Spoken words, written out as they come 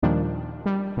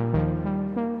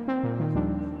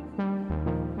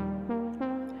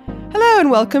and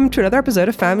welcome to another episode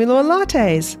of Family Law and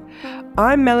Lattes.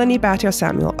 I'm Melanie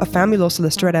Battier-Samuel, a family law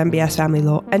solicitor at MBS Family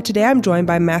Law, and today I'm joined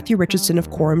by Matthew Richardson of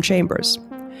Quorum Chambers.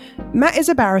 Matt is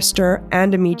a barrister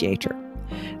and a mediator.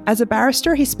 As a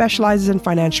barrister, he specializes in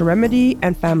financial remedy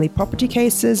and family property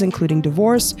cases, including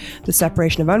divorce, the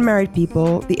separation of unmarried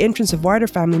people, the entrance of wider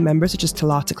family members such as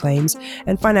TOLATA claims,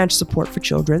 and financial support for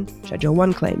children, Schedule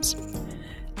 1 claims.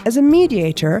 As a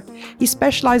mediator, he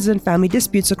specializes in family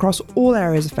disputes across all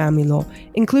areas of family law,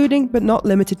 including but not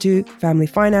limited to family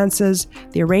finances,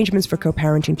 the arrangements for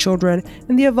co-parenting children,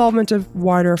 and the involvement of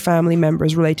wider family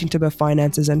members relating to both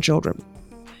finances and children.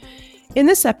 In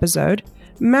this episode,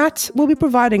 Matt will be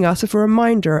providing us with a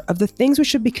reminder of the things we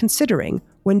should be considering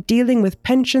when dealing with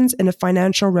pensions in a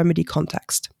financial remedy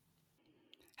context.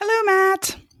 Hello,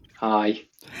 Matt. Hi.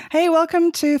 Hey,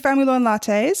 welcome to Family Law and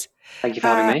Lattes. Thank you for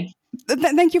having me.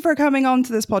 Thank you for coming on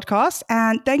to this podcast,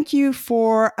 and thank you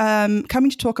for coming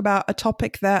to talk about a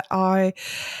topic that I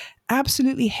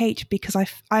absolutely hate because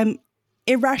I'm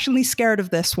irrationally scared of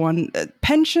this one.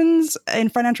 Pensions in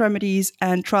financial remedies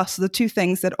and trusts are the two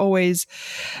things that always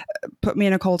put me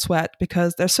in a cold sweat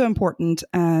because they're so important,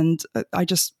 and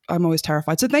I'm always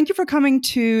terrified. So thank you for coming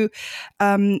to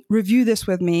review this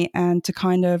with me and to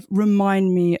kind of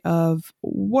remind me of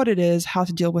what it is, how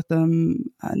to deal with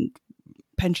them, and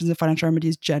pensions and financial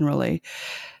remedies generally.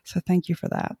 So thank you for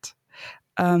that.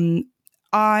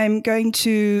 I'm going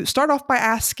to start off by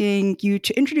asking you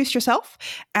to introduce yourself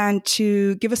and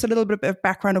to give us a little bit of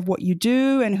background of what you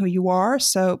do and who you are.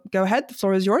 So go ahead, the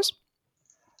floor is yours.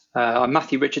 I'm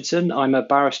Matthew Richardson. I'm a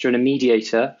barrister and a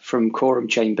mediator from Quorum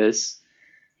Chambers.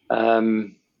 I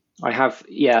have,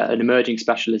 an emerging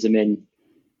specialism in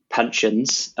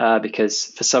pensions because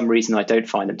for some reason I don't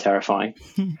find them terrifying.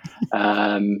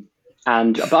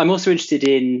 But I'm also interested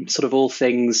in sort of all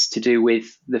things to do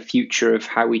with the future of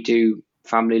how we do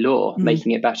family law,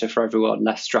 making it better for everyone,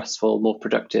 less stressful, more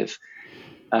productive.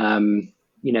 Sort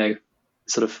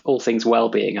of all things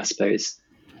well-being, I suppose,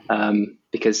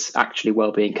 because actually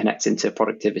well-being connects into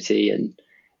productivity and,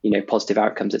 positive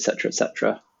outcomes, et cetera, et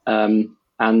cetera.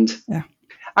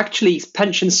 Actually,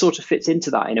 pensions sort of fits into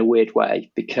that in a weird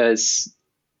way because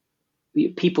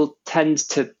people tend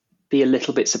to be a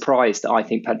little bit surprised that I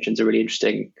think pensions are really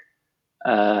interesting,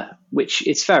 which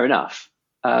is fair enough.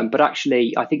 But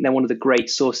actually, I think they're one of the great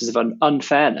sources of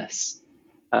unfairness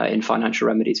in financial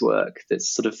remedies work that's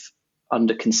sort of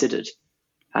under-considered.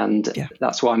 And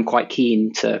that's why I'm quite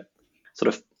keen to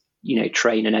sort of,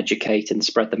 train and educate and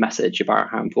spread the message about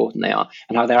how important they are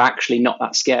and how they're actually not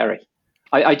that scary.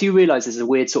 I do realize there's a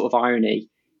weird sort of irony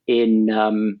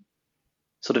in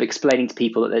sort of explaining to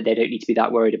people that they don't need to be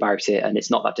that worried about it and it's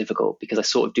not that difficult because I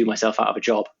sort of do myself out of a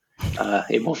job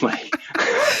in one way.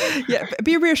 Yeah,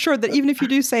 be reassured that even if you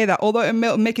do say that, although it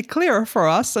may make it clearer for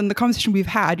us and the conversation we've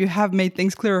had, you have made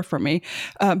things clearer for me,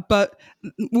 but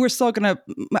we're still going to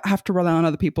have to rely on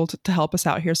other people to help us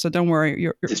out here. So don't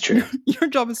worry, it's true. Your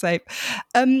job is safe.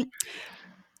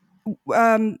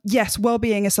 Yes,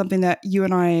 well-being is something that you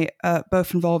and I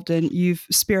both involved in. You've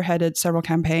spearheaded several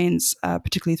campaigns,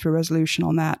 particularly through Resolution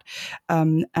on that.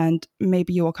 And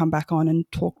maybe you will come back on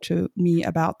and talk to me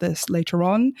about this later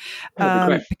on,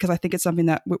 because I think it's something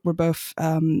that we're both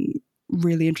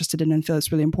really interested in and feel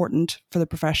it's really important for the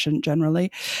profession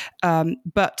generally.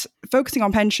 But focusing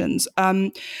on pensions,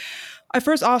 I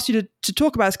first asked you to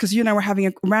talk about this because you and I were having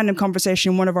a random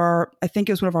conversation in I think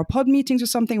it was one of our pod meetings or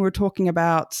something. We were talking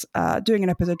about doing an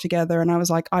episode together, and I was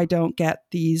like, I don't get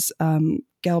these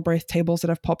Galbraith tables that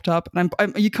have popped up. And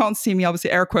you can't see me,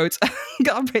 obviously, air quotes,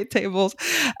 Galbraith tables,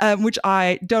 which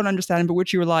I don't understand, but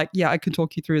which you were like, yeah, I can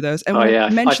talk you through those. And I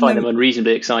find them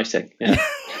unreasonably exciting. Yeah.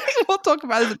 We'll talk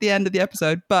about it at the end of the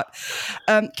episode. But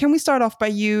can we start off by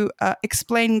you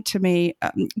explaining to me,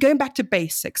 going back to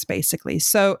basics, basically.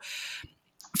 So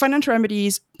financial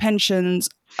remedies, pensions,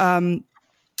 going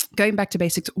back to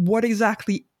basics, what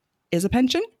exactly is a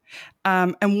pension?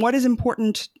 And what is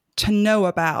important to know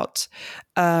about,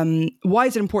 why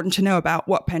is it important to know about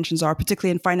what pensions are,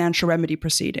 particularly in financial remedy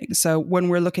proceedings? So when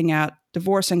we're looking at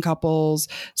divorcing couples,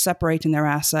 separating their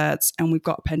assets, and we've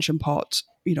got a pension pot,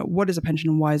 what is a pension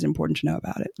and why is it important to know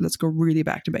about it? Let's go really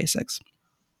back to basics.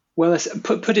 Well,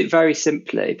 putting it very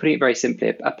simply,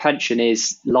 a pension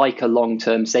is like a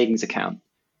long-term savings account.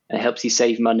 And it helps you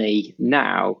save money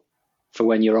now for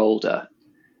when you're older.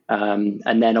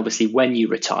 And then obviously when you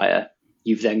retire,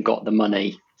 you've then got the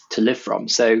money to live from.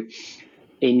 So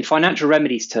in financial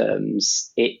remedies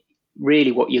terms, it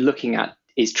really what you're looking at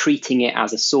is treating it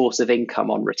as a source of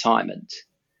income on retirement.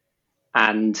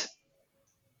 And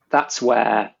that's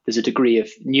where there's a degree of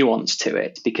nuance to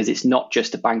it because it's not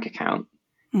just a bank account.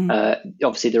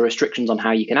 Obviously, there are restrictions on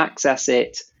how you can access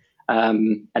it.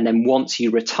 And then once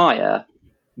you retire,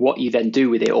 what you then do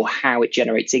with it or how it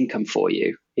generates income for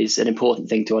you is an important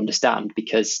thing to understand,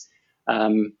 because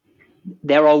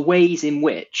there are ways in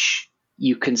which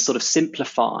you can sort of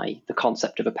simplify the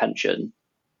concept of a pension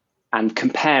and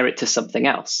compare it to something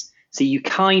else. So you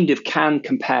kind of can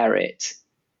compare it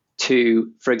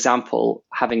to, for example,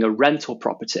 having a rental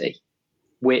property,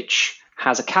 which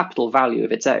has a capital value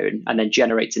of its own and then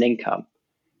generates an income.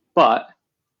 But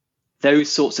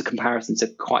those sorts of comparisons are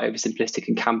quite oversimplistic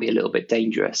and can be a little bit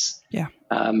dangerous. Yeah.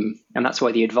 And that's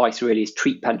why the advice really is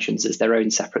treat pensions as their own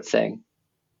separate thing,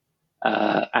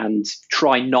 and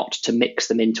try not to mix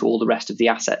them into all the rest of the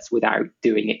assets without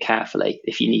doing it carefully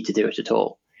if you need to do it at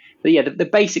all. But yeah, the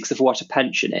basics of what a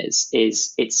pension is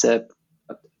it's a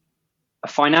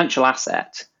financial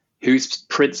asset whose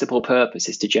principal purpose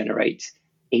is to generate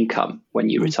income when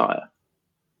you retire.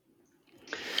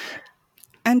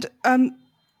 And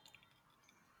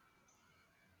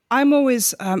I'm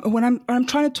always when I'm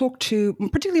trying to talk to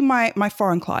particularly my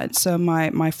foreign clients, so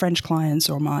my French clients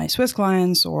or my Swiss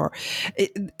clients, or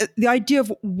the idea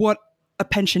of what a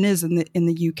pension is in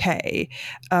the UK,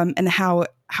 and how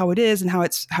it is and how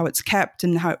it's kept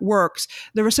and how it works.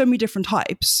 There are so many different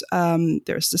types.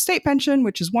 There's the state pension,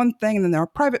 which is one thing, and then there are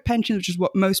private pensions, which is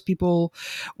what most people,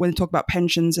 when they talk about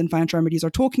pensions and financial remedies, are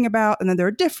talking about. And then there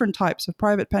are different types of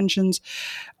private pensions.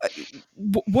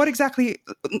 What exactly,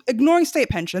 ignoring state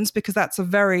pensions, because that's a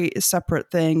very separate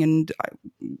thing, and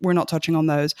we're not touching on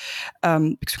those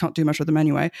because we can't do much with them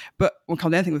anyway. But we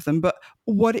can't do anything with them. But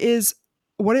what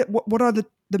are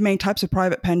the main types of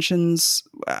private pensions?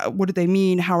 What do they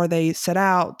mean? How are they set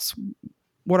out?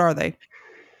 What are they?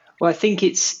 Well, I think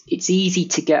it's easy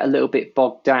to get a little bit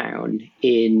bogged down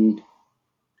in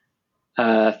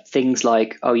things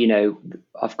like,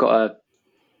 I've got a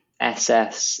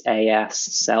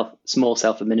SSAS, small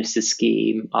self-administered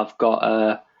scheme. I've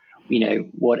got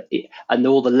and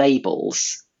all the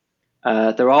labels.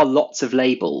 There are lots of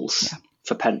labels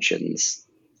for pensions,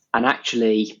 and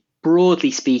actually, broadly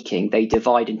speaking, they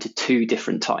divide into two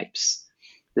different types: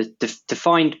 the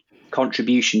defined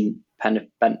contribution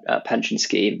pension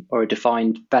scheme or a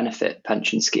defined benefit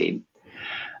pension scheme.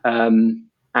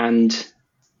 And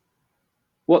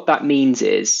what that means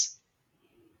is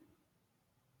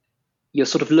you're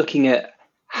sort of looking at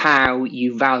how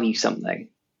you value something.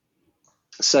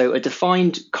 So a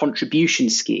defined contribution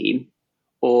scheme,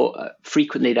 or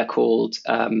frequently they're called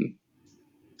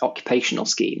occupational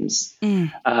schemes,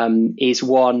 is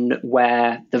one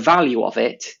where the value of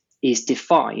it is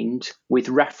defined with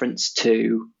reference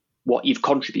to what you've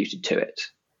contributed to it.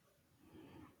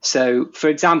 So, for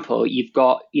example, you've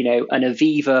got, an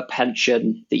Aviva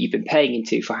pension that you've been paying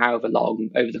into for however long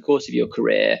over the course of your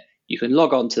career. You can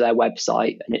log on to their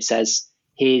website and it says,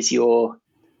 here's your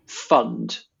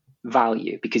fund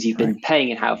value, because you've been paying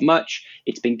in however much.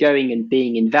 It's been going and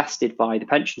being invested by the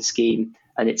pension scheme,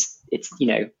 and it's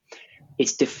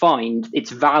defined,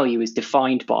 its value is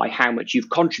defined by how much you've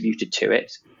contributed to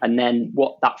it, and then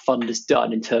what that fund has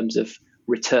done in terms of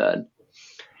return.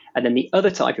 And then the other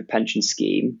type of pension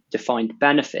scheme, defined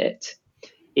benefit,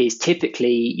 is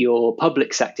typically your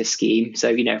public sector scheme.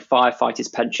 So,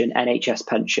 firefighters pension, NHS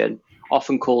pension,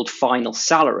 often called final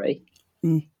salary.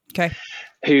 Okay.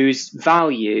 Whose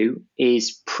value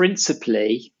is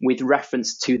principally with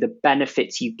reference to the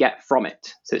benefits you get from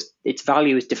it. So its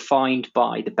value is defined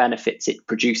by the benefits it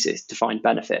produces, defined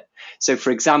benefit. So,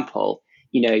 for example,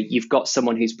 you've got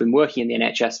someone who's been working in the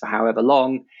NHS for however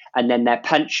long, and then their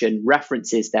pension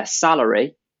references their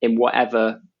salary in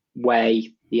whatever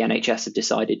way the NHS have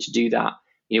decided to do that,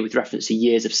 with reference to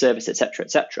years of service, et cetera,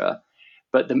 et cetera.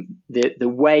 But the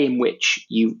way in which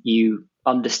you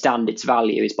understand its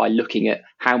value is by looking at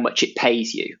how much it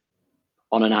pays you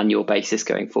on an annual basis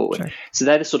going forward. Sure. So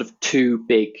they're the sort of two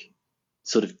big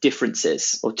sort of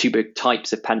differences, or two big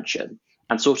types of pension,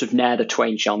 and sort of ne'er the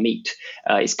twain shall meet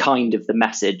is kind of the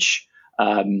message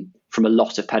from a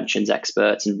lot of pensions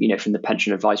experts and from the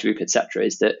pension advisory group, et cetera,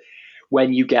 is that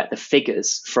when you get the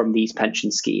figures from these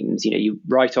pension schemes, you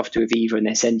write off to Aviva and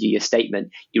they send you your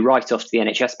statement. You write off to the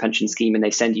NHS pension scheme and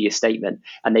they send you your statement,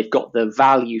 and they've got the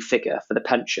value figure for the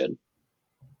pension.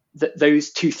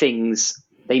 Those two things,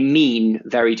 they mean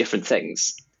very different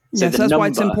things. So that's why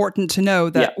it's important to know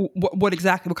that what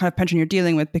kind of pension you're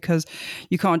dealing with, because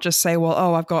you can't just say,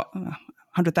 well, I've got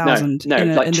 100,000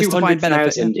 like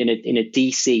 200,000 in a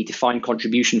DC defined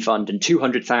contribution fund and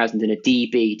 200,000 in a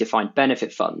DB defined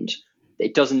benefit fund.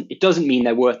 It doesn't mean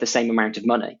they're worth the same amount of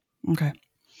money. Okay.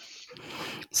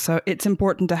 So it's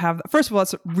important to have, first of all,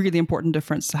 it's a really important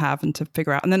difference to have and to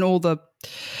figure out. And then all the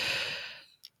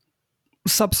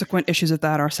subsequent issues of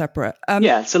that are separate.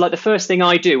 Yeah. So like the first thing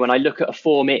I do when I look at a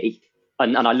Form E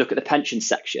and I look at the pension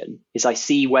section is I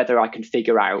see whether I can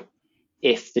figure out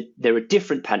if there are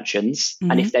different pensions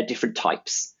and if they're different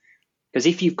types. Because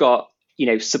if you've got,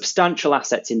 substantial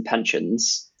assets in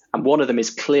pensions and one of them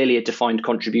is clearly a defined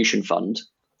contribution fund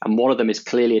and one of them is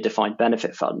clearly a defined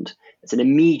benefit fund, it's an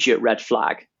immediate red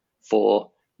flag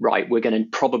for, right, we're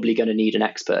probably going to need an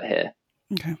expert here.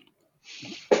 Okay.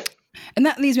 And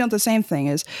that leads me on to the same thing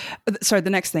the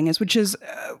next thing is, which is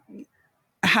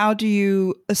how do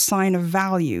you assign a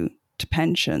value to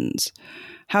pensions?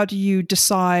 How do you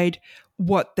decide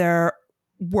what they're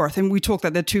worth? And we talked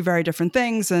that they're two very different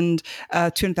things, and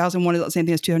 200,000 one is not the same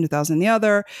thing as 200,000 the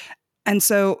other. And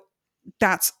so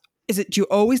do you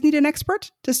always need an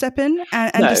expert to step in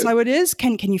and No. decide what it is?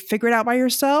 Can you figure it out by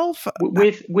yourself?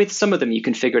 With some of them, you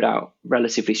can figure it out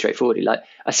relatively straightforwardly. Like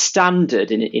a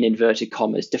standard, in inverted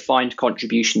commas, defined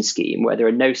contribution scheme where there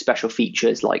are no special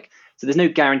features so there's no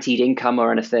guaranteed income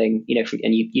or anything,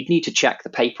 and you'd need to check the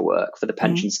paperwork for the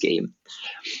pension scheme.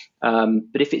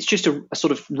 But if it's just a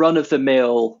sort of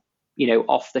run-of-the-mill,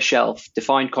 off-the-shelf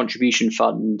defined contribution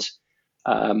fund,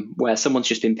 where someone's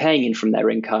just been paying in from their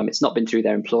income, it's not been through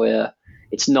their employer,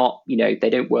 it's not, they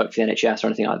don't work for the NHS or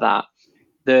anything like that.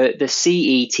 The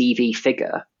CETV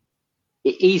figure,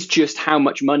 it is just how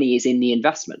much money is in the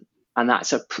investment, and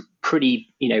that's a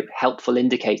pretty, helpful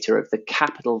indicator of the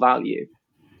capital value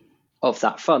of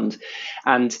that fund.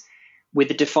 And with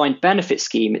the defined benefit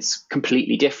scheme, it's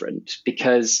completely different,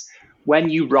 because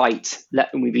when you write,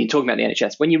 we've been talking about the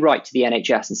NHS, when you write to the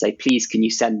NHS and say, please, can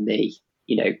you send me,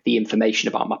 the information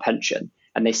about my pension,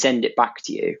 and they send it back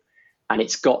to you, and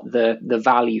it's got the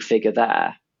value figure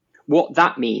there, what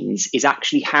that means is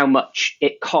actually how much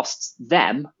it costs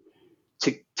them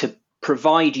to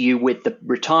provide you with the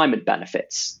retirement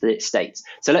benefits that it states.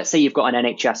 So let's say you've got an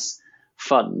NHS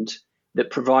fund that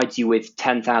provides you with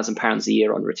 £10,000 a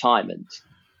year on retirement.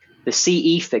 The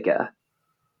CE figure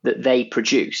that they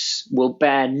produce will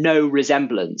bear no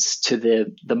resemblance to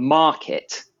the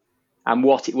market and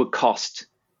what it would cost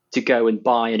to go and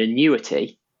buy an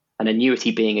annuity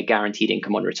being a guaranteed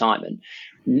income on retirement,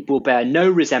 will bear no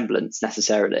resemblance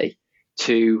necessarily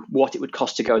to what it would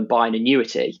cost to go and buy an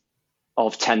annuity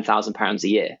of £10,000 a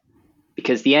year.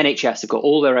 Because the NHS have got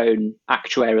all their own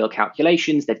actuarial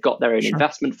calculations, they've got their own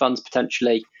investment funds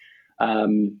potentially,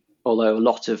 although a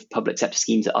lot of public sector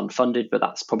schemes are unfunded, but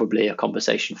that's probably a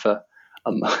conversation for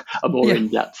a more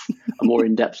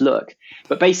in-depth look.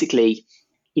 But basically,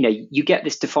 you get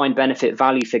this defined benefit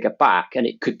value figure back, and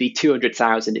it could be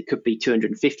 200,000, it could be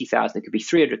 250,000, it could be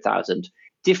 300,000.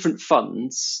 Different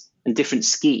funds and different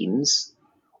schemes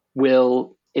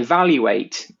will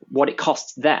evaluate what it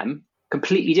costs them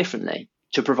completely differently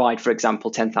to provide, for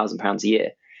example, £10,000 a year.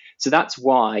 So that's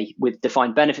why with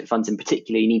defined benefit funds in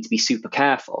particular, you need to be super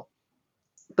careful.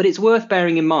 But it's worth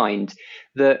bearing in mind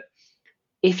that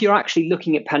if you're actually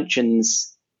looking at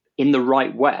pensions in the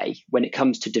right way, when it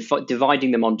comes to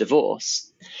dividing them on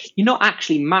divorce, you're not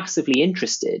actually massively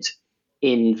interested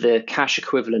in the cash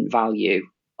equivalent value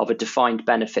of a defined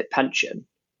benefit pension.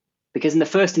 Because in the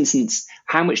first instance,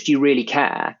 how much do you really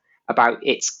care about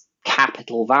its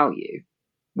capital value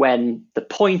when the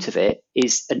point of it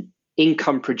is an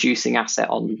income producing asset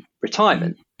on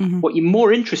retirement? Mm-hmm. What you're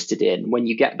more interested in when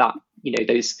you get that,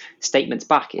 those statements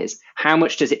back is how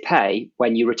much does it pay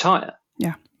when you retire?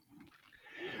 Yeah.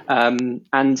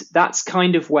 And that's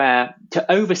kind of where, to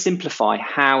oversimplify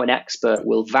how an expert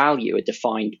will value a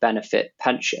defined benefit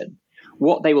pension,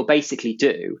 what they will basically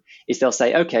do is they'll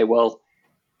say, okay, well,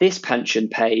 this pension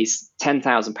pays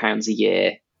 £10,000 a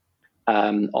year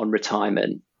on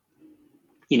retirement,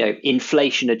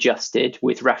 inflation adjusted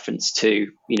with reference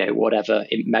to, whatever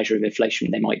measure of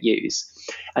inflation they might use.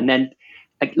 And then,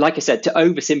 like I said, to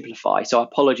oversimplify, so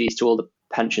apologies to all the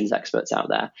pensions experts out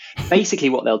there, basically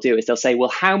what they'll do is they'll say, well,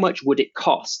 how much would it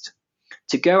cost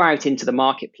to go out into the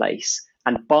marketplace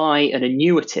and buy an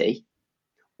annuity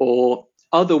or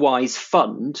otherwise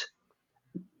fund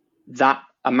that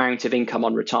amount of income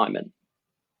on retirement?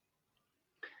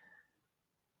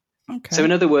 Okay. So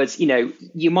in other words,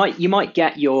 you might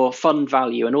get your fund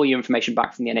value and all your information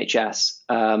back from the NHS,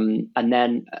 and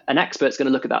then an expert's going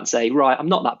to look at that and say, right, I'm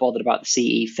not that bothered about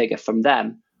the CE figure from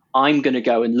them. I'm going to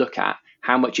go and look at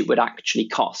how much it would actually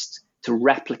cost to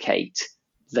replicate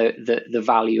the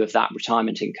value of that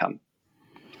retirement income.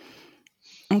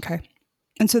 Okay.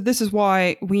 And so this is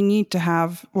why we need to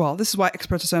have, this is why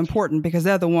experts are so important, because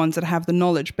they're the ones that have the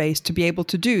knowledge base to be able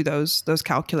to do those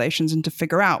calculations and to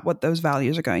figure out what those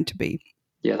values are going to be.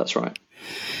 Yeah, that's right.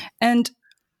 And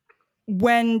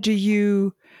when do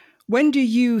you When do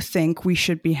you think we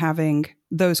should be having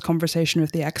those conversations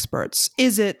with the experts?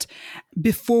 Is it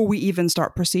before we even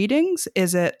start proceedings?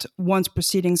 Is it once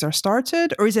proceedings are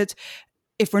started? Or is it,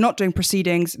 if we're not doing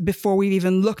proceedings, before we've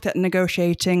even looked at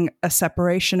negotiating a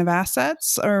separation of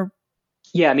assets? Or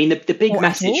yeah, I mean, the big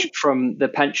message from the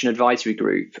pension advisory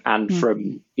group and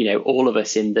from, all of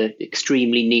us in the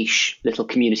extremely niche little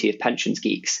community of pensions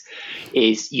geeks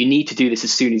is you need to do this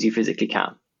as soon as you physically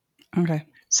can. Okay.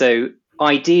 So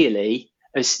ideally,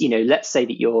 as let's say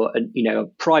that you're a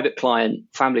private client,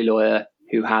 family lawyer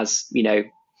who has,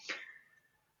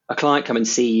 a client come and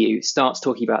see you, starts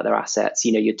talking about their assets.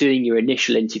 You're doing your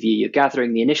initial interview, you're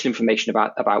gathering the initial information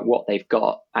about what they've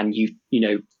got, and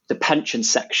the pension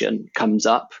section comes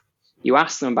up. You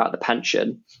ask them about the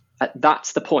pension.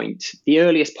 That's the point. The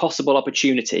earliest possible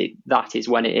opportunity, that is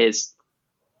when it is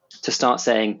to start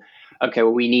saying, okay,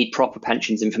 well, we need proper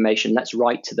pensions information. Let's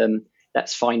write to them.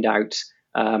 Let's find out,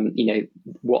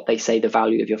 what they say the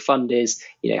value of your fund is.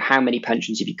 How many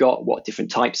pensions have you got? What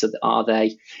different types are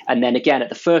they? And then again, at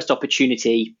the first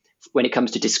opportunity, when it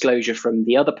comes to disclosure from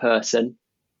the other person,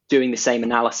 doing the same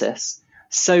analysis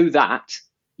so that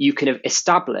you can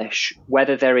establish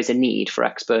whether there is a need for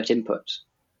expert input.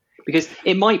 Because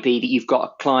it might be that you've got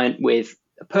a client with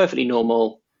a perfectly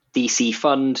normal DC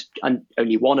fund and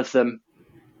only one of them.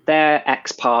 Their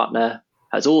ex-partner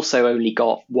has also only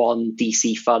got one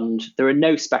DC fund. There are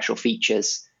no special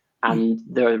features and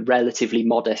there are relatively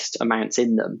modest amounts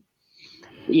in them.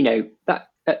 That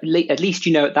at least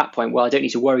at that point, well, I don't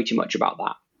need to worry too much about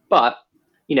that. But,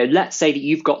 let's say that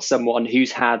you've got someone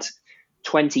who's had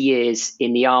 20 years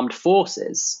in the armed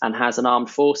forces and has an armed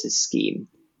forces scheme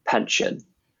pension.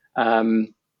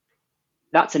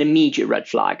 That's an immediate red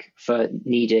flag for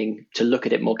needing to look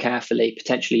at it more carefully,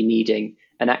 potentially needing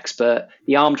an expert.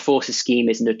 The armed forces scheme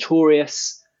is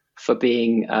notorious for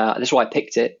being, that's why I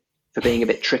picked it, for being a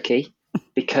bit tricky,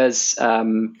 because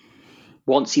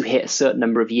once you hit a certain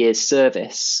number of years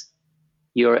service,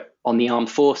 you're on the armed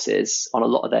forces on a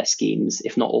lot of their schemes,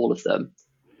 if not all of them.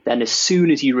 Then as soon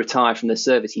as you retire from the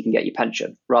service, you can get your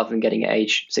pension rather than getting at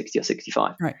age 60 or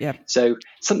 65. Right, yeah. So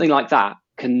something like that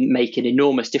can make an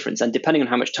enormous difference. And depending on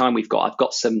how much time we've got, I've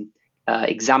got some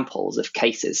examples of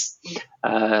cases,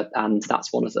 and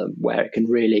that's one of them where it can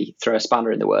really throw a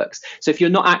spanner in the works. So if you're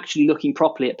not actually looking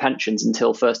properly at pensions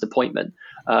until first appointment,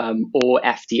 or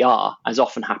FDR, as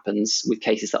often happens with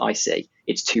cases that I see,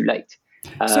 it's too late,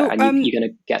 and you're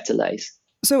going to get delays.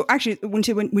 So actually,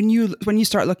 when you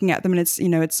start looking at them, and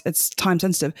it's time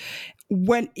sensitive,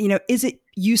 is it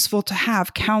useful to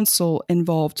have counsel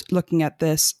involved looking at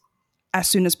this as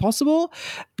soon as possible?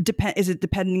 Is it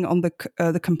depending on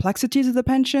the complexities of the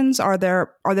pensions? Are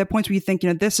there points where you think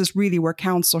this is really where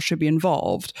counsel should be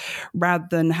involved, rather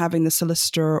than having the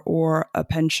solicitor or a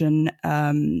pension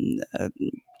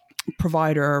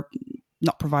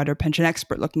pension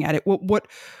expert looking at it?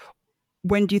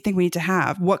 When do you think we need to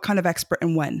have what kind of expert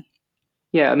and when?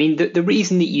 Yeah, I mean, the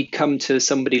reason that you'd come to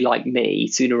somebody like me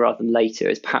sooner rather than later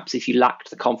is perhaps if you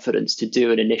lacked the confidence to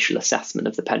do an initial assessment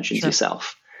of the pensions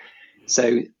yourself.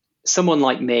 So someone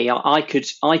like me, I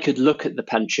could look at the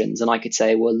pensions and I could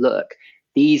say, well, look,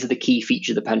 these are the key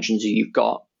features of the pensions that you've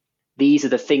got. These are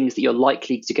the things that you're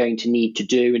likely going to need to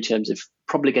do in terms of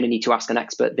probably going to need to ask an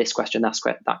expert this question,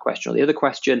 that question, or the other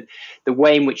question. The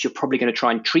way in which you're probably going to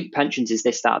try and treat pensions is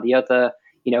this, that, or the other.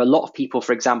 A lot of people,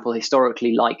 for example,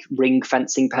 historically like ring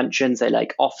fencing pensions. They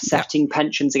like offsetting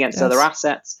pensions against other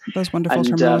assets. Those wonderful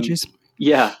terminologies.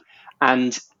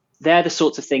 And they're the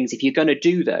sorts of things, if you're going to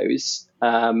do those,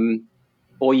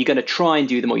 or you're going to try and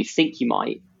do them, or you think you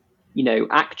might,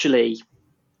 actually,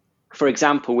 for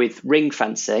example, with ring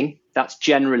fencing, that's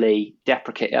generally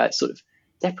deprecated, is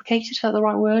that the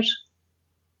right word?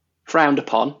 Frowned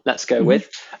upon, let's go with.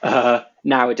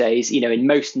 Nowadays, in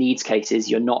most needs cases,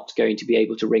 you're not going to be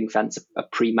able to ring fence a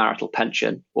premarital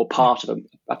pension or part of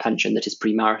a pension that is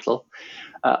premarital.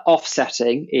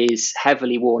 Offsetting is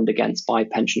heavily warned against by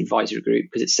Pension Advisory Group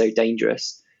because it's so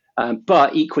dangerous.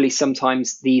 But equally,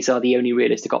 sometimes these are the only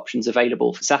realistic options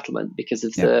available for settlement because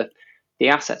of the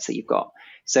assets that you've got.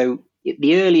 So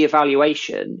the early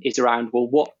evaluation is around, well,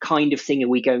 what kind of thing are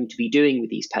we going to be doing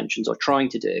with these pensions or trying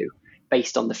to do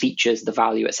based on the features, the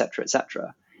value, et cetera, et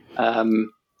cetera.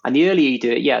 And the earlier you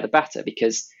do it, the better,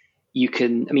 because you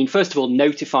can, first of all,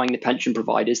 notifying the pension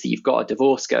providers that you've got a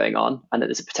divorce going on and that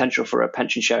there's a potential for a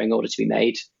pension sharing order to be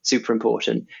made, super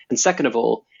important. And second of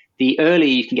all, the earlier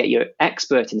you can get your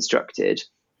expert instructed,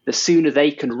 the sooner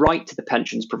they can write to the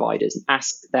pensions providers and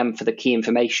ask them for the key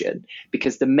information,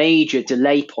 because the major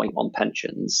delay point on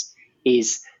pensions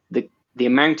is the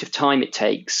amount of time it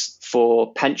takes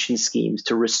for pension schemes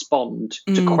to respond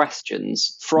to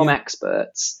questions from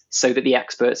experts so that the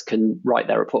experts can write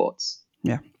their reports.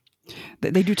 Yeah.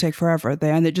 They do take forever,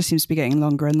 and it just seems to be getting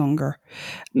longer and longer.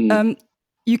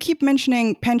 You keep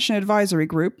mentioning Pension Advisory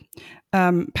Group,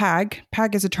 PAG.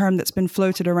 PAG is a term that's been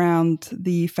floated around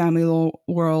the family law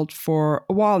world for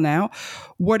a while now.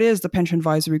 What is the Pension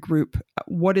Advisory Group?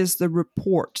 What is the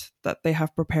report that they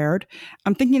have prepared?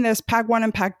 I'm thinking there's PAG 1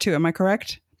 and PAG 2. Am I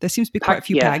correct? There seems to be quite a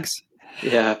few PAGs.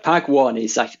 Yeah, PAG 1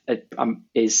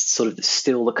 is sort of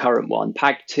still the current one.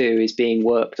 PAG 2 is being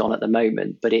worked on at the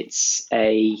moment, but it's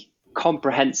a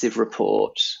comprehensive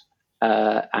report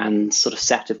and sort of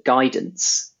set of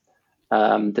guidance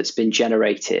that's been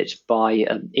generated by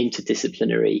an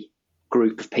interdisciplinary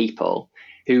group of people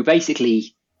who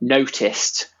basically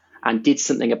noticed and did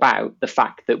something about the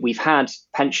fact that we've had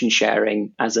pension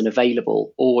sharing as an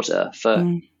available order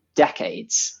for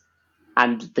decades,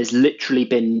 and there's literally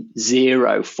been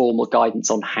zero formal guidance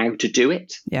on how to do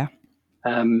it. Yeah.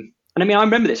 And I mean, I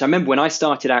remember this. I remember when I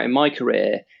started out in my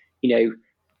career,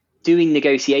 doing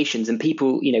negotiations, and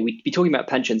people, we'd be talking about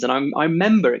pensions, and I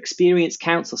remember experienced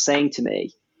counsel saying to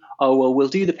me, "Oh, well, we'll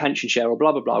do the pension share or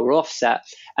blah blah blah. We're offset,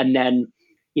 and then,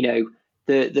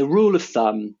 the rule of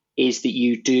thumb is that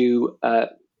you do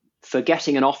for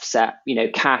getting an offset,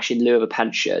 cash in lieu of a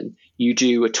pension, you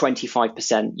do a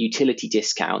 25% utility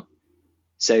discount.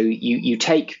 So you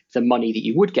take the money that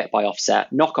you would get by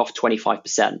offset, knock off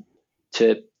 25%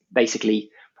 to basically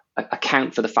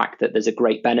account for the fact that there's a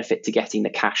great benefit to getting the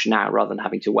cash now rather than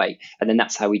having to wait. And then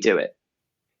that's how we do it."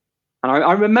 And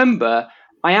I remember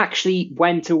I actually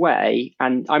went away,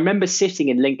 and I remember sitting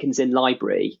in Lincoln's Inn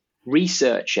Library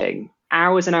researching,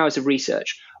 hours and hours of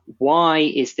research. Why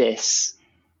is this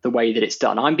the way that it's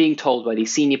done? I'm being told by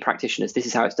these senior practitioners this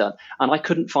is how it's done. And I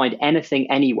couldn't find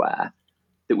anything anywhere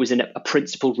that was a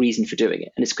principled reason for doing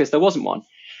it. And it's because there wasn't one.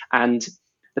 And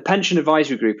the Pension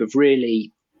Advisory Group have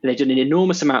really, they've done an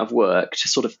enormous amount of work to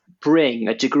sort of bring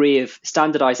a degree of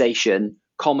standardization,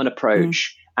 common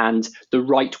approach, and the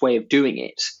right way of doing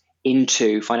it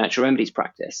into financial remedies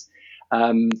practice.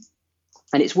 And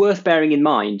it's worth bearing in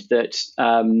mind that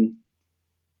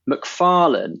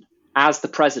Macfarlane, as the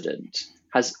president,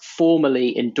 has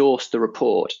formally endorsed the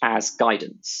report as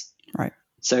guidance. Right.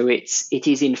 So it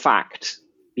is in fact,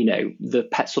 the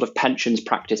sort of pensions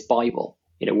practice Bible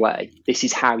in a way. This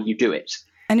is how you do it.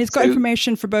 And it's got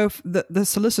information for both the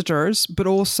solicitors, but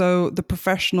also the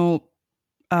professional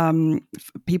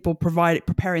people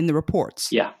preparing the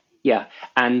reports. Yeah.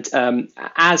 And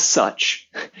as such,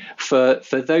 for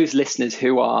those listeners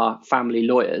who are family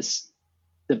lawyers,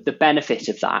 the benefit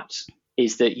of that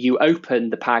is that you open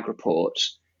the PAG report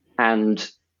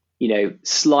and,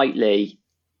 slightly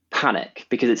panic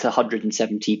because it's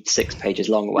 176 pages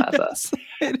long or whatever.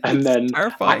 Yes, and then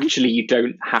terrifying. Actually you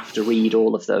don't have to read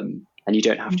all of them, and you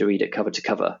don't have to read it cover to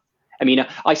cover. I mean,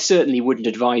 I certainly wouldn't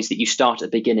advise that you start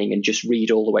at the beginning and just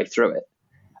read all the way through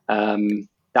it.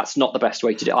 That's not the best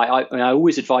way to do it. I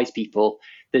always advise people,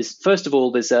 there's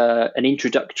an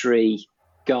introductory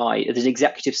guide, there's an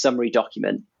executive summary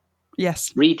document.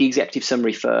 Yes. Read the executive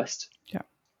summary first. Yeah.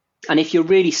 And if you're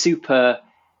really super,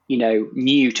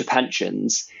 new to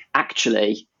pensions,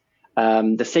 actually,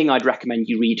 the thing I'd recommend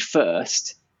you read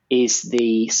first is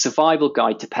the Survival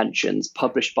Guide to Pensions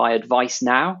published by Advice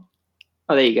Now.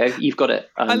 Oh, there you go. You've got it.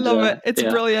 And, I love it. It's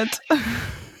brilliant.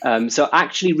 So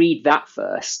actually read that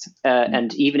first.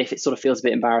 And even if it sort of feels a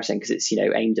bit embarrassing because it's,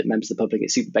 aimed at members of the public,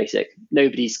 it's super basic.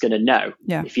 Nobody's going to know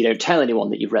if you don't tell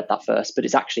anyone that you've read that first, but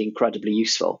it's actually incredibly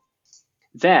useful.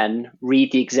 Then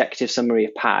read the executive summary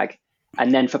of PAG.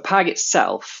 And then for PAG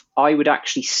itself, I would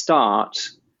actually start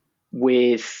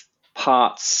with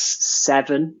parts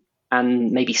 7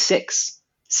 and maybe 6.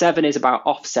 7 is about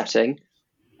offsetting.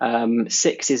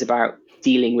 6 is about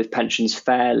dealing with pensions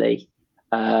fairly,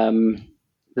 the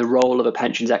role of a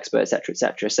pensions expert, et cetera, et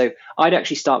cetera. So I'd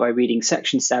actually start by reading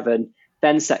section 7,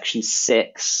 then section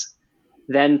 6,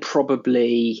 then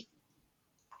probably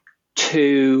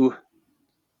 2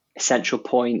 essential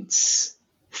points,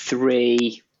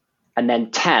 3, and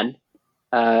then 10,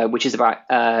 which is about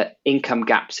income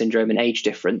gap syndrome and age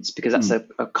difference, because that's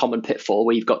a common pitfall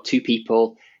where you've got two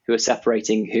people who are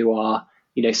separating who are,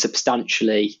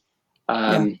 substantially,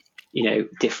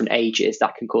 different ages.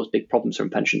 That can cause big problems from a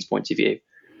pensions point of view.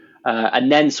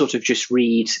 And then sort of just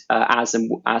read as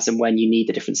and when you need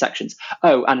the different sections.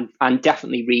 Oh, and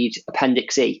definitely read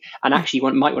Appendix E. And actually,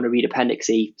 you might want to read Appendix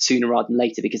E sooner rather than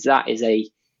later, because that is a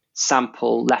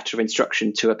sample letter of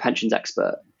instruction to a pensions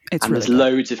expert. There's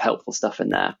loads of helpful stuff in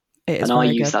there. And I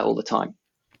use that all the time.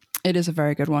 It is a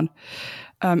very good one.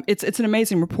 It's an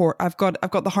amazing report. I've got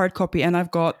the hard copy and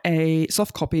I've got a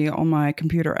soft copy on my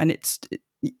computer, and it's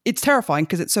terrifying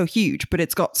because it's so huge, but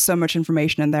it's got so much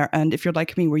information in there. And if you're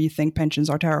like me, where you think pensions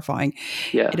are terrifying,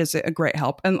 it is a great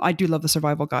help. And I do love the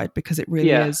survival guide because it really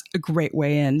is a great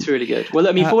way in. It's really good. Well,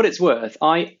 I mean, for what it's worth,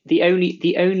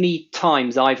 the only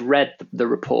times I've read the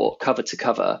report cover to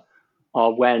cover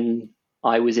are when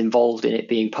I was involved in it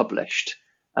being published.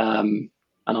 And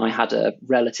I had a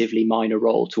relatively minor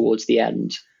role towards the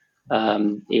end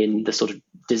in the sort of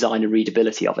design and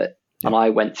readability of it. Yeah. And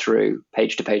I went through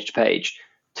page to page to page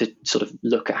to sort of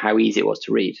look at how easy it was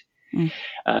to read.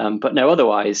 But no,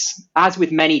 otherwise, as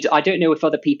with many, I don't know if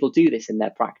other people do this in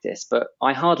their practice, but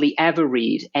I hardly ever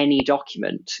read any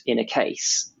document in a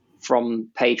case from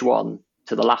page 1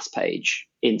 to the last page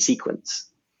in sequence.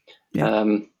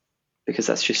 Yeah. Because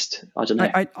that's just, I don't know.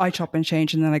 I chop and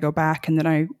change, and then I go back, and then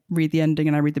I read the ending,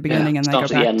 and I read the beginning, and then I go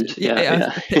back to the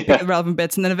end. Pick the relevant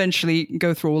bits, and then eventually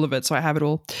go through all of it, so I have it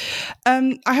all.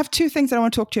 I have two things that I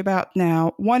want to talk to you about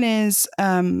now. One is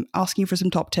asking you for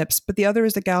some top tips, but the other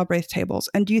is the Galbraith tables.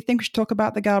 And do you think we should talk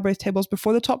about the Galbraith tables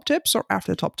before the top tips or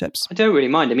after the top tips? I don't really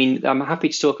mind. I mean, I'm happy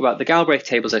to talk about the Galbraith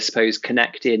tables, I suppose,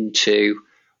 connect into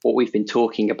what we've been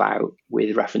talking about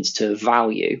with reference to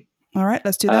value. All right,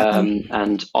 let's do that.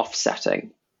 And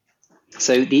offsetting.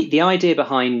 So the idea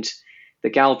behind the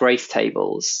Galbraith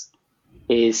tables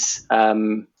is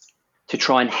to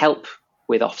try and help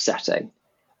with offsetting.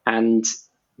 And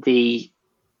the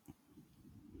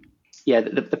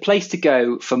place to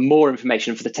go for more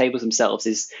information for the tables themselves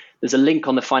is there's a link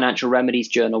on the Financial Remedies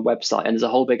Journal website, and there's a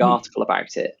whole big article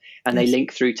about it, and they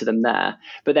link through to them there.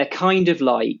 But they're kind of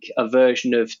like a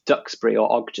version of Duxbury or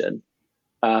Ogden,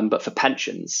 but for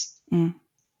pensions.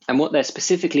 And what they're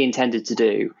specifically intended to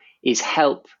do is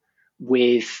help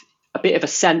with a bit of a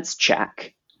sense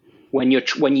check when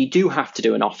you do have to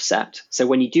do an offset. So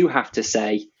when you do have to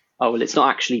say, oh, well, it's not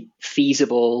actually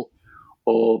feasible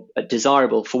or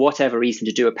desirable for whatever reason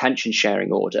to do a pension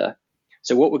sharing order.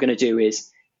 So what we're going to do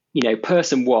is,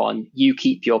 person 1, you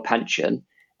keep your pension,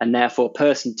 and therefore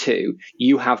person 2,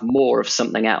 you have more of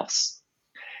something else.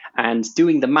 And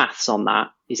doing the maths on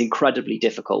that is incredibly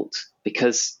difficult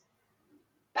because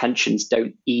pensions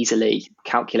don't easily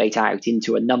calculate out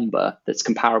into a number that's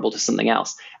comparable to something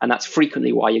else. And that's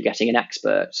frequently why you're getting an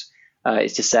expert,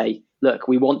 is to say, look,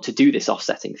 we want to do this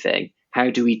offsetting thing. How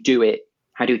do we do it?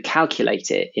 How do we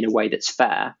calculate it in a way that's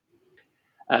fair?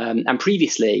 And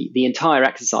previously, the entire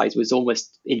exercise was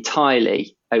almost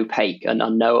entirely opaque and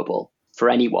unknowable for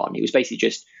anyone. It was basically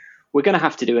just, we're going to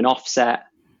have to do an offset.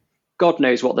 God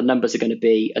knows what the numbers are going to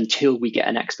be until we get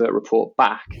an expert report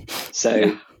back.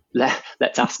 So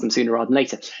let's ask them sooner rather than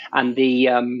later. And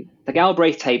the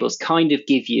Galbraith tables kind of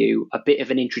give you a bit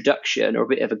of an introduction or a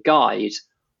bit of a guide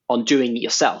on doing it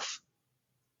yourself.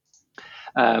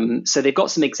 So they've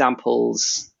got some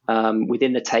examples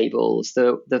within the tables.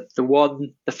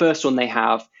 The first one they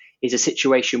have is a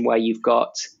situation where you've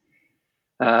got,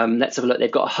 let's have a look. They've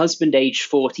got a husband aged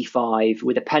 45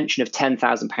 with a pension of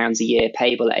 £10,000 a year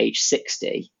payable at age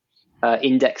 60,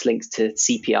 index linked to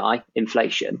CPI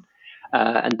inflation.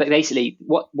 But basically,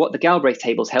 what the Galbraith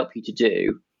tables help you to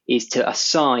do is to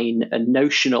assign a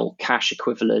notional cash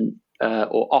equivalent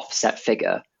or offset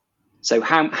figure. So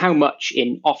how much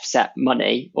in offset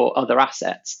money or other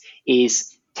assets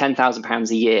is £10,000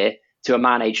 a year to a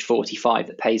man aged 45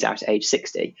 that pays out at age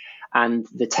 60? And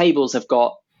the tables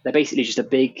they're basically just a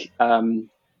big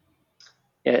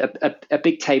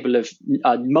table of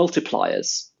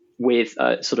multipliers with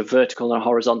a sort of vertical and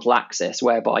horizontal axis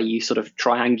whereby you sort of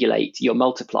triangulate your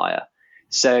multiplier.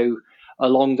 So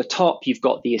along the top, you've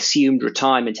got the assumed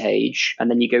retirement age,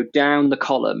 and then you go down the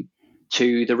column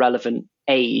to the relevant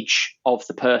age of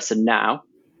the person now.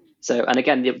 So, and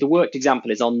again, the worked example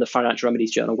is on the Financial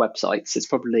Remedies Journal website. So it's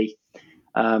probably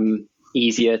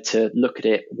easier to look at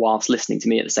it whilst listening to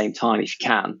me at the same time if you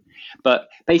can. But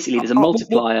basically, there's a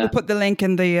multiplier. We'll put the link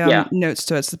in the notes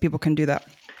to it so that people can do that.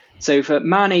 So for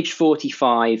man age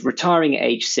 45, retiring at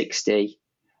age 60,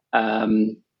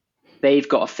 they've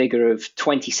got a figure of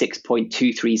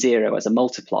 26.230 as a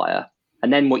multiplier.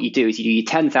 And then what you do is you do your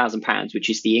 £10,000,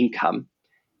 which is the income,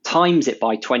 times it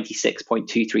by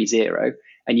 26.230,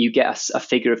 and you get a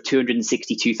figure of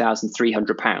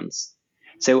 £262,300.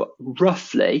 So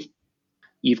roughly,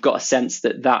 you've got a sense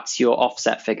that that's your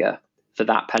offset figure for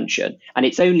that pension. And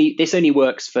this only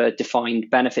works for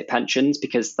defined benefit pensions,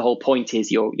 because the whole point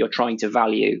is you're trying to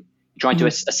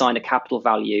assign a capital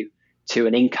value to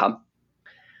an income.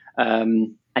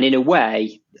 And in a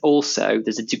way, also,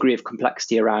 there's a degree of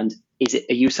complexity around,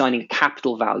 are you assigning a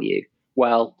capital value?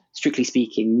 Well, strictly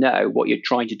speaking, no. What you're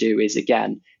trying to do is,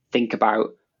 again, think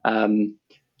about a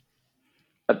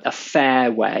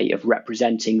fair way of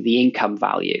representing the income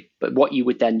value. But what you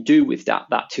would then do with that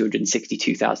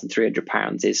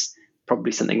 £262,300 is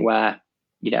probably something where,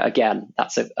 again,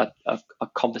 that's a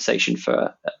conversation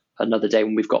for another day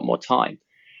when we've got more time.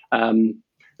 But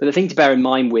the thing to bear in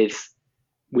mind with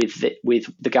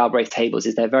the Galbraith tables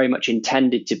is they're very much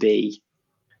intended to be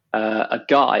a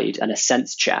guide and a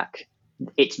sense check.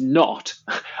 It's not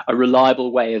a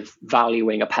reliable way of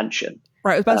valuing a pension.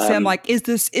 Right. I was about to say, I'm like, is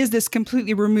this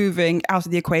completely removing out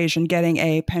of the equation getting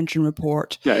a pension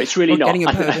report? No, it's really not. Getting a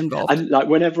POD involved. And like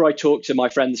whenever I talk to my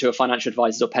friends who are financial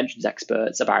advisors or pensions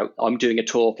experts about, I'm doing a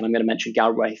talk and I'm going to mention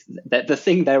Galbraith, the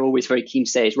thing they're always very keen to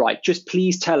say is, right, just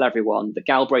please tell everyone that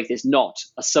Galbraith is not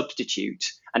a substitute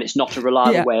and it's not a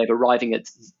reliable way of arriving at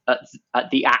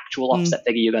the actual offset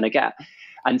figure you're going to get.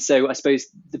 And so I suppose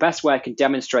the best way I can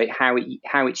demonstrate how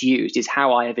it's used is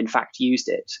how I have in fact used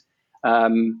it.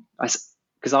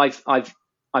 Because I've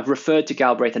referred to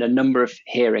Galbraith in a number of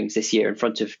hearings this year in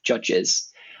front of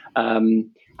judges. And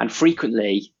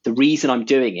frequently, the reason I'm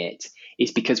doing it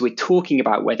is because we're talking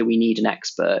about whether we need an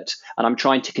expert, and I'm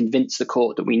trying to convince the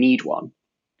court that we need one.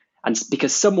 And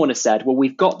because someone has said, well,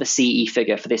 we've got the CE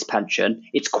figure for this pension,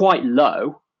 it's quite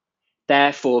low,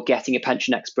 therefore getting a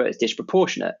pension expert is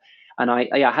disproportionate. And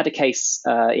I had a case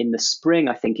in the spring,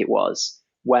 I think it was,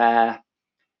 where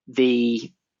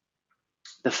the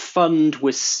fund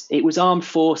was armed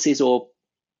forces or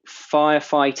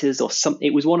firefighters or something.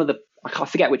 It was one of I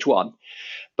forget which one,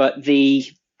 but the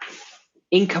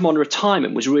income on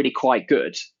retirement was really quite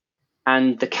good.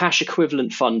 And the cash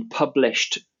equivalent fund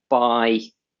published by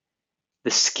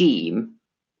the scheme,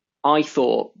 I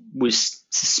thought was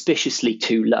suspiciously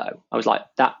too low. I was like,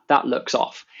 that looks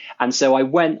off. And so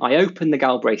I opened the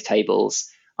Galbraith tables.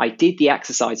 I did the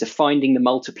exercise of finding the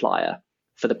multiplier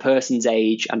for the person's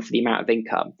age and for the amount of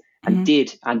income, and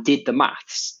did the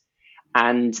maths.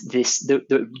 And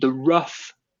the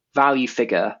rough value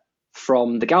figure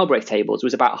from the Galbraith tables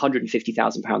was about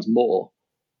 £150,000 more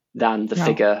than the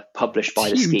figure published by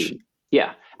the scheme.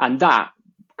 Yeah, and that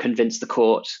convinced the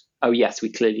court, oh yes, we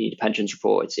clearly need a pensions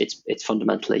report. It's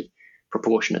fundamentally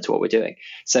proportionate to what we're doing.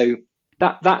 So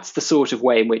that's the sort of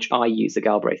way in which I use the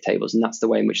Galbraith tables, and that's the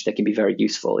way in which they can be very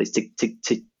useful, is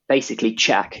to basically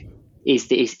check, is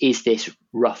this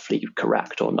roughly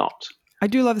correct or not? I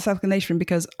do love this explanation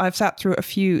because I've sat through a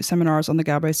few seminars on the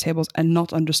Galbraith tables and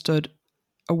not understood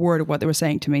a word of what they were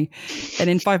saying to me. And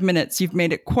in 5 minutes, you've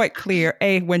made it quite clear,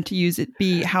 A, when to use it,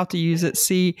 B, how to use it,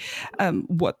 C,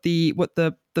 what the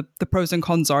pros and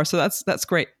cons are. So that's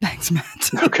great. Thanks, Matt.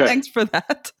 Okay. Thanks for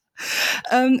that.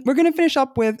 We're going to finish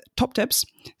up with top tips.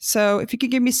 So if you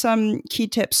could give me some key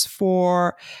tips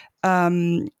for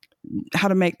how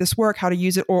to make this work, how to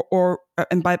use it, or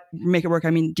and by make it work,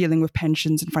 I mean dealing with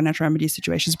pensions and financial remedy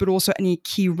situations, but also any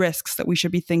key risks that we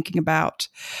should be thinking about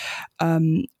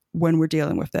when we're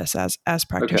dealing with this as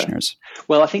practitioners. Okay.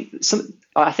 Well, I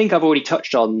think I've already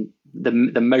touched on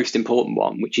the most important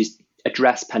one, which is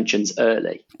address pensions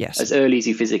early. Yes, as early as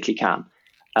you physically can.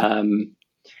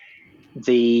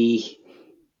 The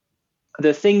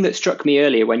thing that struck me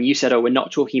earlier when you said, "Oh, we're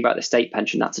not talking about the state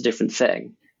pension, that's a different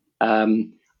thing."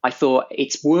 I thought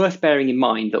it's worth bearing in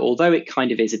mind that although it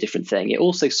kind of is a different thing, it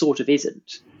also sort of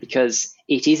isn't, because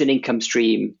it is an income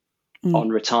stream on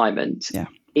retirement. Yeah.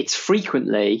 It's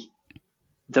frequently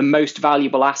the most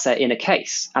valuable asset in a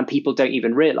case, and people don't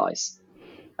even realize.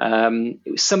 One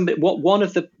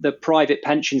of the private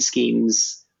pension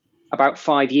schemes about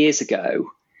 5 years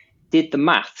ago did the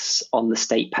maths on the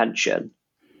state pension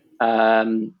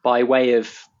by way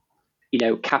of,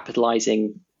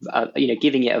 capitalizing,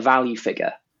 giving it a value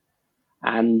figure.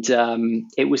 And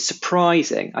it was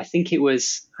surprising. I think it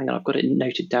was, hang on, I've got it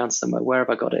noted down somewhere. Where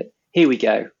have I got it? Here we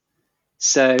go.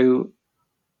 So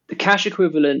the cash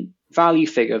equivalent value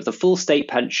figure of the full state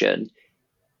pension,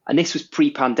 and this was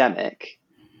pre-pandemic,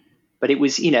 but it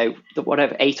was,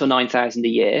 whatever, 8,000 or 9,000 a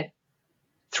year,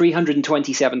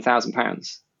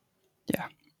 £327,000. Yeah.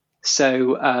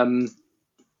 So,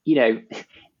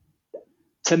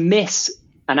 to miss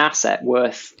an asset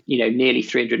worth, nearly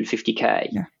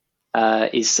 350K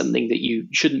is something that you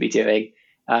shouldn't be doing.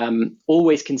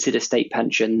 Always consider state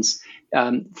pensions.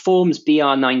 Forms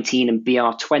BR19 and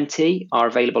BR20 are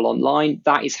available online.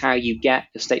 That is how you get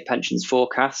the state pensions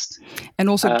forecast. And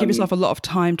also give yourself a lot of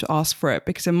time to ask for it,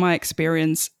 because in my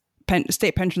experience,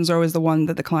 state pensions are always the one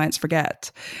that the clients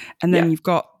forget. And then you've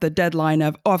got the deadline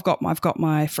of, I've got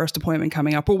my first appointment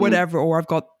coming up or whatever, or I've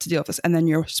got to deal with this. And then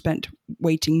you're spent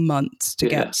waiting months to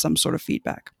get some sort of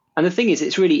feedback. And the thing is,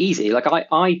 it's really easy. Like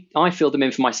I fill them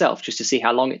in for myself just to see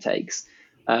how long it takes.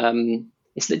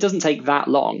 It doesn't take that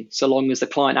long, so long as the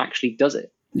client actually does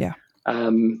it. Yeah.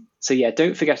 So yeah,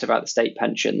 don't forget about the state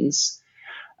pensions.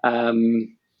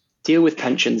 Deal with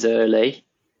pensions early.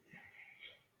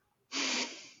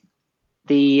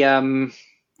 The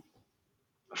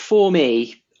Form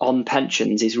E on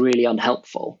pensions is really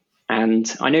unhelpful.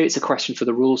 And I know it's a question for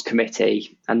the Rules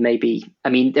Committee, and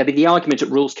the argument at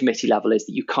Rules Committee level is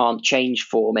that you can't change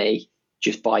Form E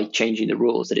just by changing the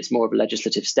rules, that it's more of a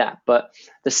legislative step. But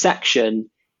the section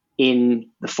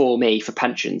in the Form E for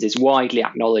pensions is widely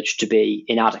acknowledged to be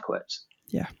inadequate.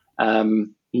 Yeah.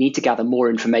 You need to gather more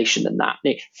information than that.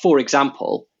 For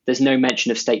example, there's no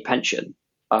mention of state pension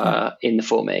in the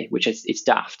Form E, which is it's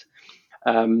daft.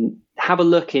 Have a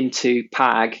look into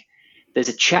PAG. There's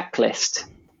a checklist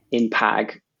in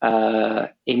PAG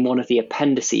in one of the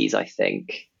appendices, I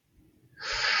think.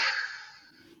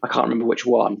 I can't remember which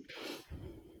one.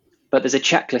 But there's a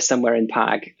checklist somewhere in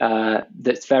PAG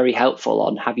that's very helpful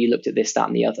on have you looked at this, that,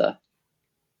 and the other.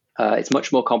 It's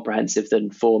much more comprehensive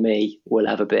than Form E will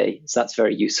ever be. So that's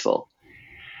very useful.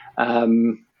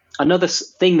 Another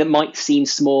thing that might seem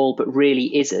small but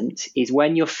really isn't is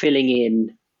when you're filling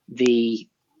in the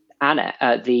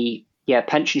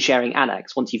pension sharing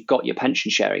annex, once you've got your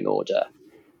pension sharing order,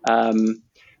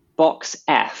 box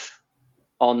F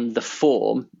on the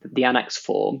form, the annex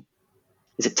form,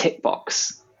 is a tick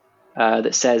box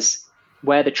that says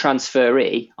where the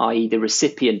transferee, i.e. the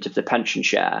recipient of the pension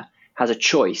share, has a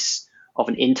choice of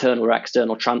an internal or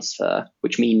external transfer,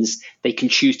 which means they can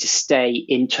choose to stay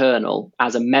internal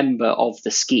as a member of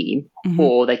the scheme,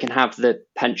 or they can have the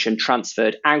pension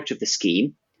transferred out of the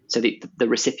scheme so that the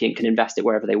recipient can invest it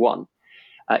wherever they want.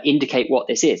 Indicate what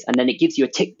this is. And then it gives you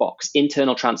a tick box,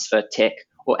 internal transfer tick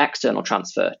or external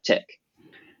transfer tick.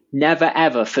 Never,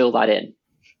 ever fill that in.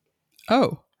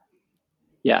 Oh.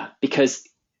 Yeah, because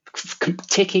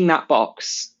ticking that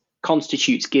box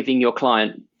constitutes giving your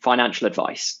client financial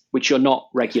advice, which you're not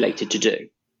regulated to do.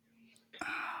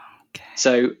 Okay.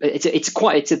 So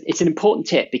it's an important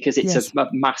tip because it's a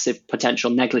massive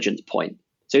potential negligence point.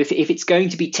 So if it's going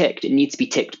to be ticked, it needs to be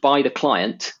ticked by the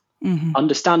client,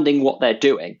 understanding what they're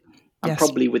doing, and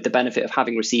probably with the benefit of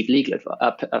having received legal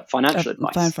financial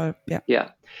advice. Yeah,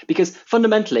 because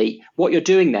fundamentally, what you're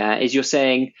doing there is you're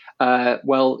saying, I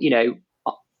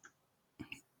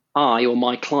or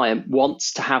my client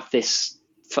wants to have this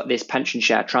pension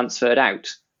share transferred out.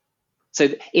 So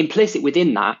implicit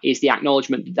within that is the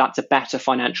acknowledgement that that's a better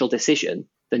financial decision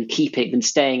than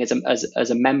staying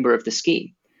as a member of the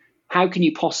scheme. How can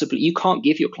you you can't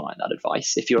give your client that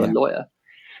advice if you're a lawyer.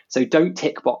 So don't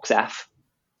tick box F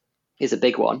is a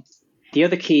big one. The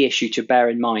other key issue to bear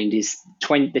in mind is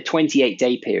the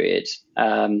 28-day period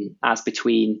as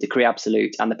between decree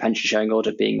absolute and the pension sharing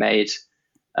order being made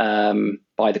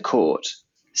by the court.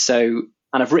 So,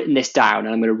 and I've written this down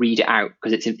and I'm going to read it out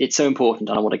because it's so important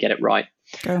and I want to get it right.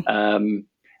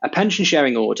 A pension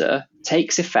sharing order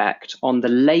takes effect on the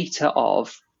later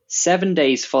of 7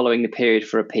 days following the period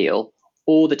for appeal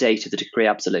or the date of the decree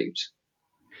absolute.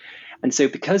 And so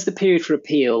because the period for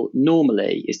appeal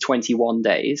normally is 21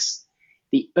 days,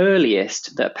 the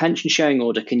earliest that a pension sharing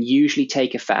order can usually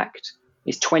take effect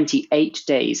is 28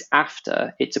 days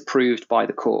after it's approved by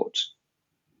the court.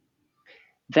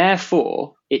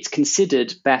 Therefore, it's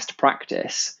considered best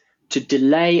practice to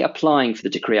delay applying for the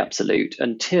decree absolute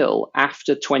until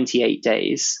after 28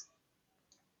 days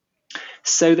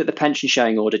so that the pension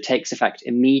sharing order takes effect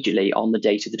immediately on the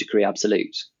date of the decree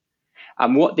absolute.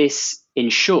 And what this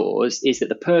ensures is that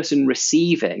the person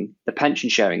receiving the pension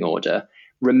sharing order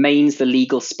remains the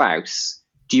legal spouse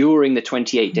during the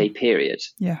 28-day period.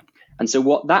 Yeah. And so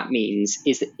what that means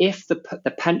is that if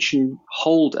the pension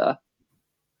holder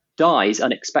dies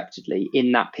unexpectedly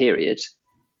in that period,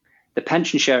 the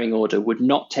pension sharing order would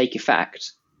not take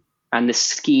effect, and the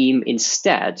scheme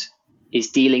instead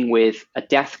is dealing with a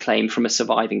death claim from a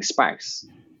surviving spouse.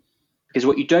 Because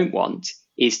what you don't want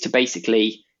is to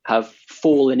basically have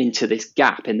fallen into this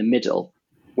gap in the middle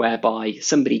whereby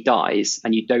somebody dies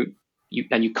and you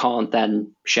can't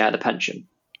then share the pension.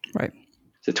 Right.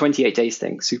 So 28 days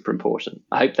thing, super important.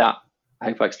 I hope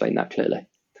I explained that clearly.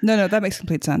 No, that makes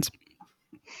complete sense.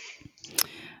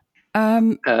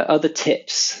 Other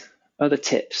tips.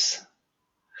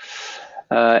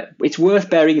 It's worth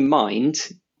bearing in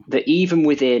mind that even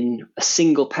within a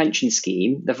single pension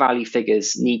scheme, the value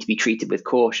figures need to be treated with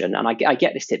caution. And I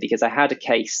get this tip because I had a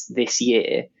case this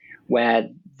year where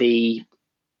the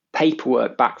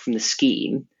paperwork back from the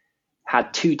scheme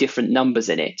had two different numbers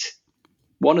in it.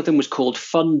 One of them was called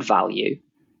fund value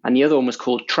and the other one was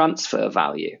called transfer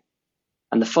value.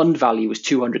 And the fund value was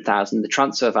 200,000, the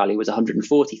transfer value was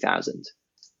 140,000.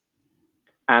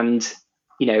 And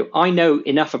I know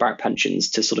enough about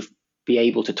pensions to sort of be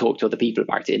able to talk to other people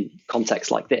about it in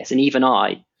contexts like this. And even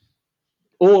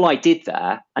all I did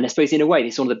there, and I suppose in a way,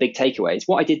 this is one of the big takeaways,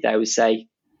 what I did there was say,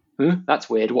 that's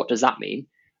weird. What does that mean?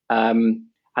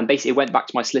 And basically went back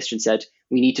to my solicitor and said,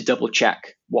 we need to double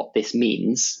check what this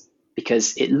means,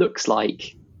 because it looks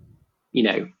like,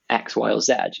 X, Y, or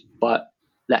Z, but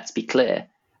let's be clear.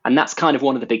 And that's kind of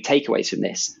one of the big takeaways from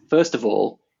this. First of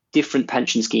all, different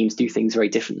pension schemes do things very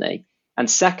differently. And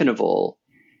second of all,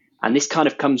 and this kind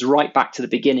of comes right back to the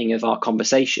beginning of our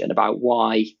conversation about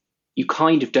why you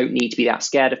kind of don't need to be that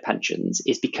scared of pensions,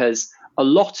 is because a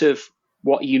lot of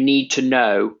what you need to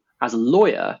know as a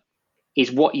lawyer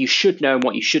is what you should know and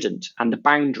what you shouldn't, and the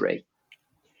boundary.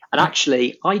 And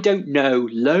actually, I don't know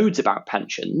loads about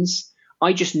pensions.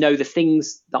 I just know the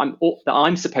things that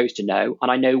I'm supposed to know,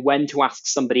 and I know when to ask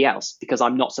somebody else because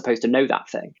I'm not supposed to know that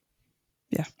thing.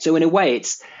 Yeah. So in a way,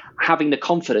 it's having the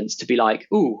confidence to be like,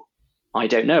 ooh, I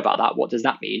don't know about that. What does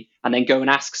that mean? And then go and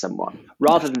ask someone,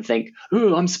 rather than think,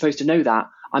 ooh, I'm supposed to know that.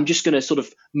 I'm just going to sort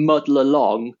of muddle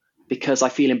along because I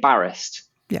feel embarrassed.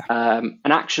 Yeah.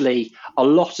 And actually, a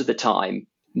lot of the time,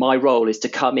 my role is to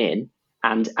come in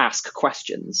and ask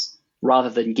questions rather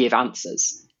than give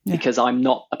answers, because I'm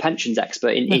not a pensions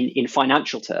expert in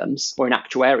financial terms or in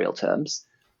actuarial terms.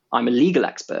 I'm a legal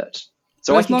expert.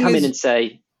 So I can come in and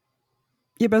say...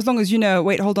 Yeah, but as long as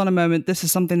wait, hold on a moment, this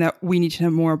is something that we need to know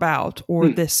more about, or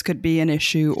this could be an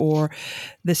issue, or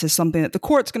this is something that the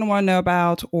court's going to want to know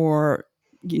about, or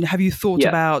have you thought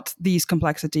about these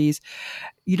complexities?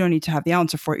 You don't need to have the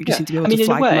answer for it. You just need to be able to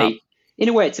flag them up. In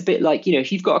a way, it's a bit like,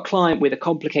 if you've got a client with a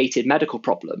complicated medical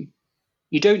problem,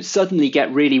 you don't suddenly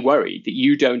get really worried that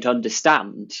you don't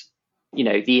understand,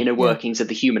 the inner workings of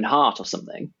the human heart or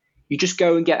something. You just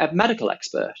go and get a medical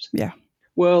expert. Yeah.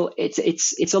 Well,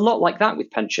 it's a lot like that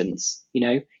with pensions.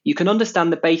 You can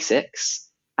understand the basics,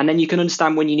 and then you can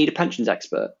understand when you need a pensions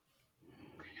expert.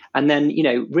 And then,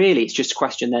 really, it's just a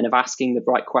question then of asking the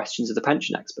right questions of the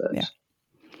pension expert. Yeah.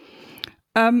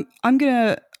 I'm going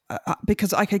to,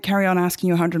 because I could carry on asking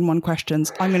you 101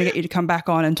 questions, I'm going to get you to come back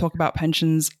on and talk about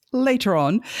pensions later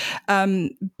on.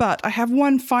 But I have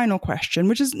one final question,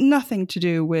 which is nothing to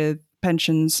do with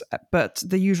pensions, but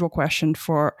the usual question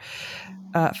for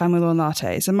family law and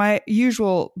lattes. And my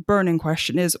usual burning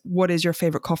question is, what is your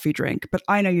favorite coffee drink? But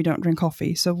I know you don't drink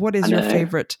coffee. So what is your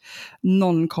favorite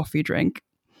non-coffee drink?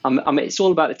 It's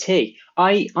all about the tea.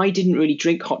 I didn't really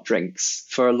drink hot drinks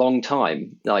for a long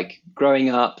time. Like growing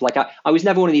up, like I was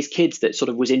never one of these kids that sort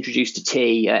of was introduced to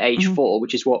tea at age 4,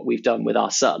 which is what we've done with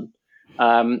our son.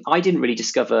 I didn't really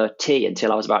discover tea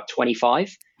until I was about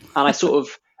 25. And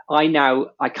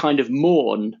I kind of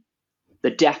mourn the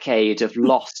decade of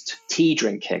lost tea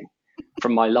drinking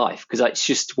from my life, because it's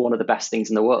just one of the best things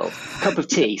in the world. A cup of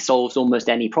tea solves almost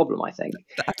any problem, I think.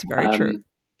 That's very true.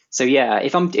 So yeah,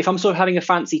 if I'm sort of having a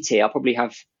fancy tea, I'll probably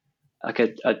have like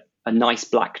a nice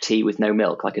black tea with no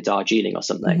milk, like a Darjeeling or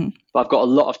something. But I've got a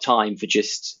lot of time for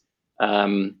just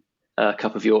a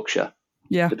cup of Yorkshire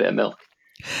with a bit of milk.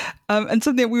 And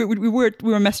something we were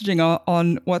messaging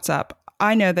on WhatsApp.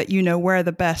 I know that you know where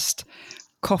the best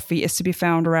coffee is to be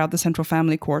found around the Central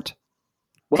Family Court.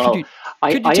 Well,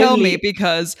 could you tell me?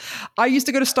 Because I used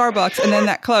to go to Starbucks and then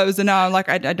that closed, and now I'm like,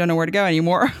 I don't know where to go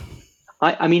anymore.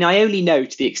 I mean, I only know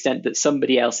to the extent that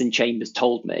somebody else in Chambers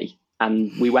told me,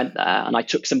 and we went there, and I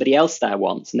took somebody else there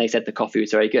once, and they said the coffee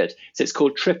was very good. So it's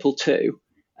called 222,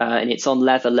 and it's on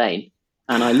Leather Lane.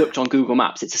 And I looked on Google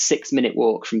Maps. It's a 6-minute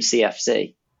walk from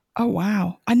CFC. Oh,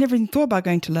 wow. I never even thought about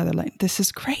going to Leather Lane. This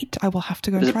is great. I will have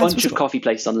to go and try this. There's a bunch of coffee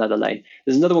places on Leather Lane.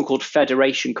 There's another one called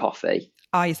Federation Coffee.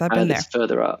 Ah, yes, I've been there. It's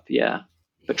further up, yeah.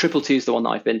 But 222 is the one that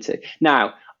I've been to.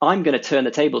 Now, I'm going to turn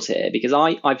the tables here, because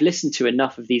I've listened to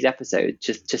enough of these episodes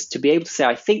just to be able to say,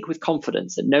 I think with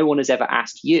confidence, that no one has ever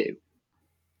asked you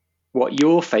what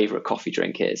your favourite coffee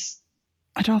drink is.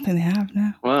 I don't think they have,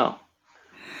 no. Wow.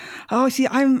 Oh, see,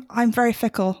 I'm very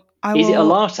fickle. Is it a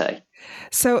latte?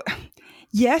 So,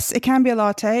 yes, it can be a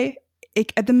latte.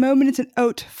 At the moment, it's an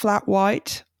oat flat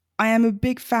white. I am a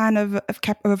big fan of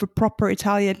a proper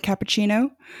Italian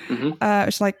cappuccino.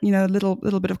 It's like, a little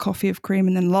bit of coffee, of cream,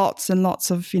 and then lots and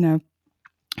lots of,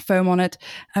 foam on it.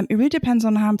 It really depends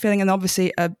on how I'm feeling. And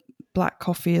obviously a black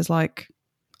coffee is like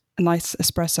a nice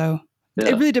espresso. Yeah.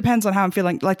 It really depends on how I'm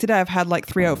feeling. Like today I've had like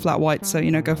 3 oat flat whites, so,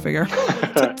 go figure.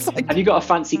 Have you got a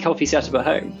fancy coffee setup at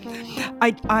home?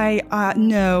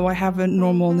 No, I have a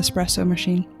normal Nespresso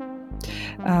machine.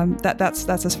 that's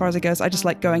as far as it goes. I just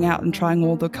like going out and trying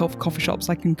all the coffee shops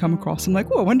I can come across. I'm like,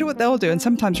 oh, I wonder what they'll do. And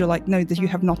sometimes you're like, no, you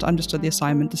have not understood the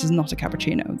assignment. This is not a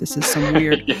cappuccino. This is some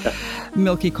weird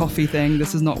milky coffee thing.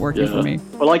 This is not working for me.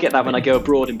 Well, I get that when I go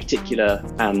abroad in particular,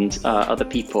 and other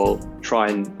people try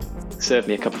and serve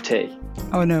me a cup of tea.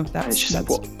 Oh no, how it's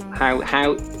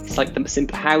like the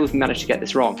simple. How have we managed to get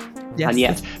this wrong? Yes, and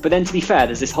yet, but then to be fair,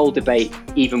 there's this whole debate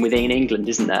even within England,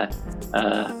 isn't there,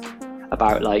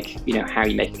 about like how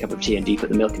you make a cup of tea and do you put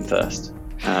the milk in first?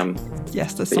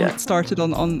 Yes, there's something started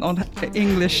on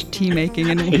English tea making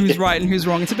and who's right and who's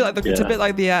wrong. It's a bit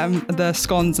like the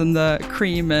scones and the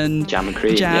cream and jam and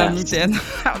cream. And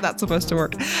how that's supposed to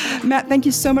work. Matt, thank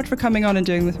you so much for coming on and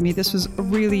doing with me. This was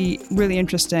really, really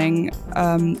interesting.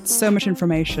 So much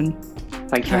information.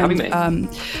 Thank you for having me.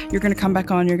 You're going to come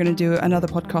back on. You're going to do another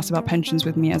podcast about pensions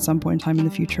with me at some point in time in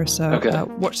the future. So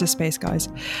watch this space, guys.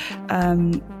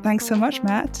 Thanks so much,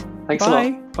 Matt. Thanks a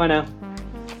lot. Bye now.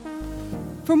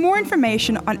 For more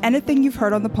information on anything you've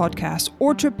heard on the podcast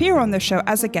or to appear on the show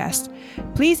as a guest,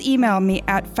 please email me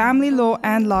at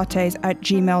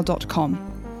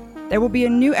familylawandlattes@gmail.com. There will be a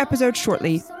new episode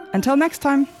shortly. Until next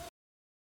time.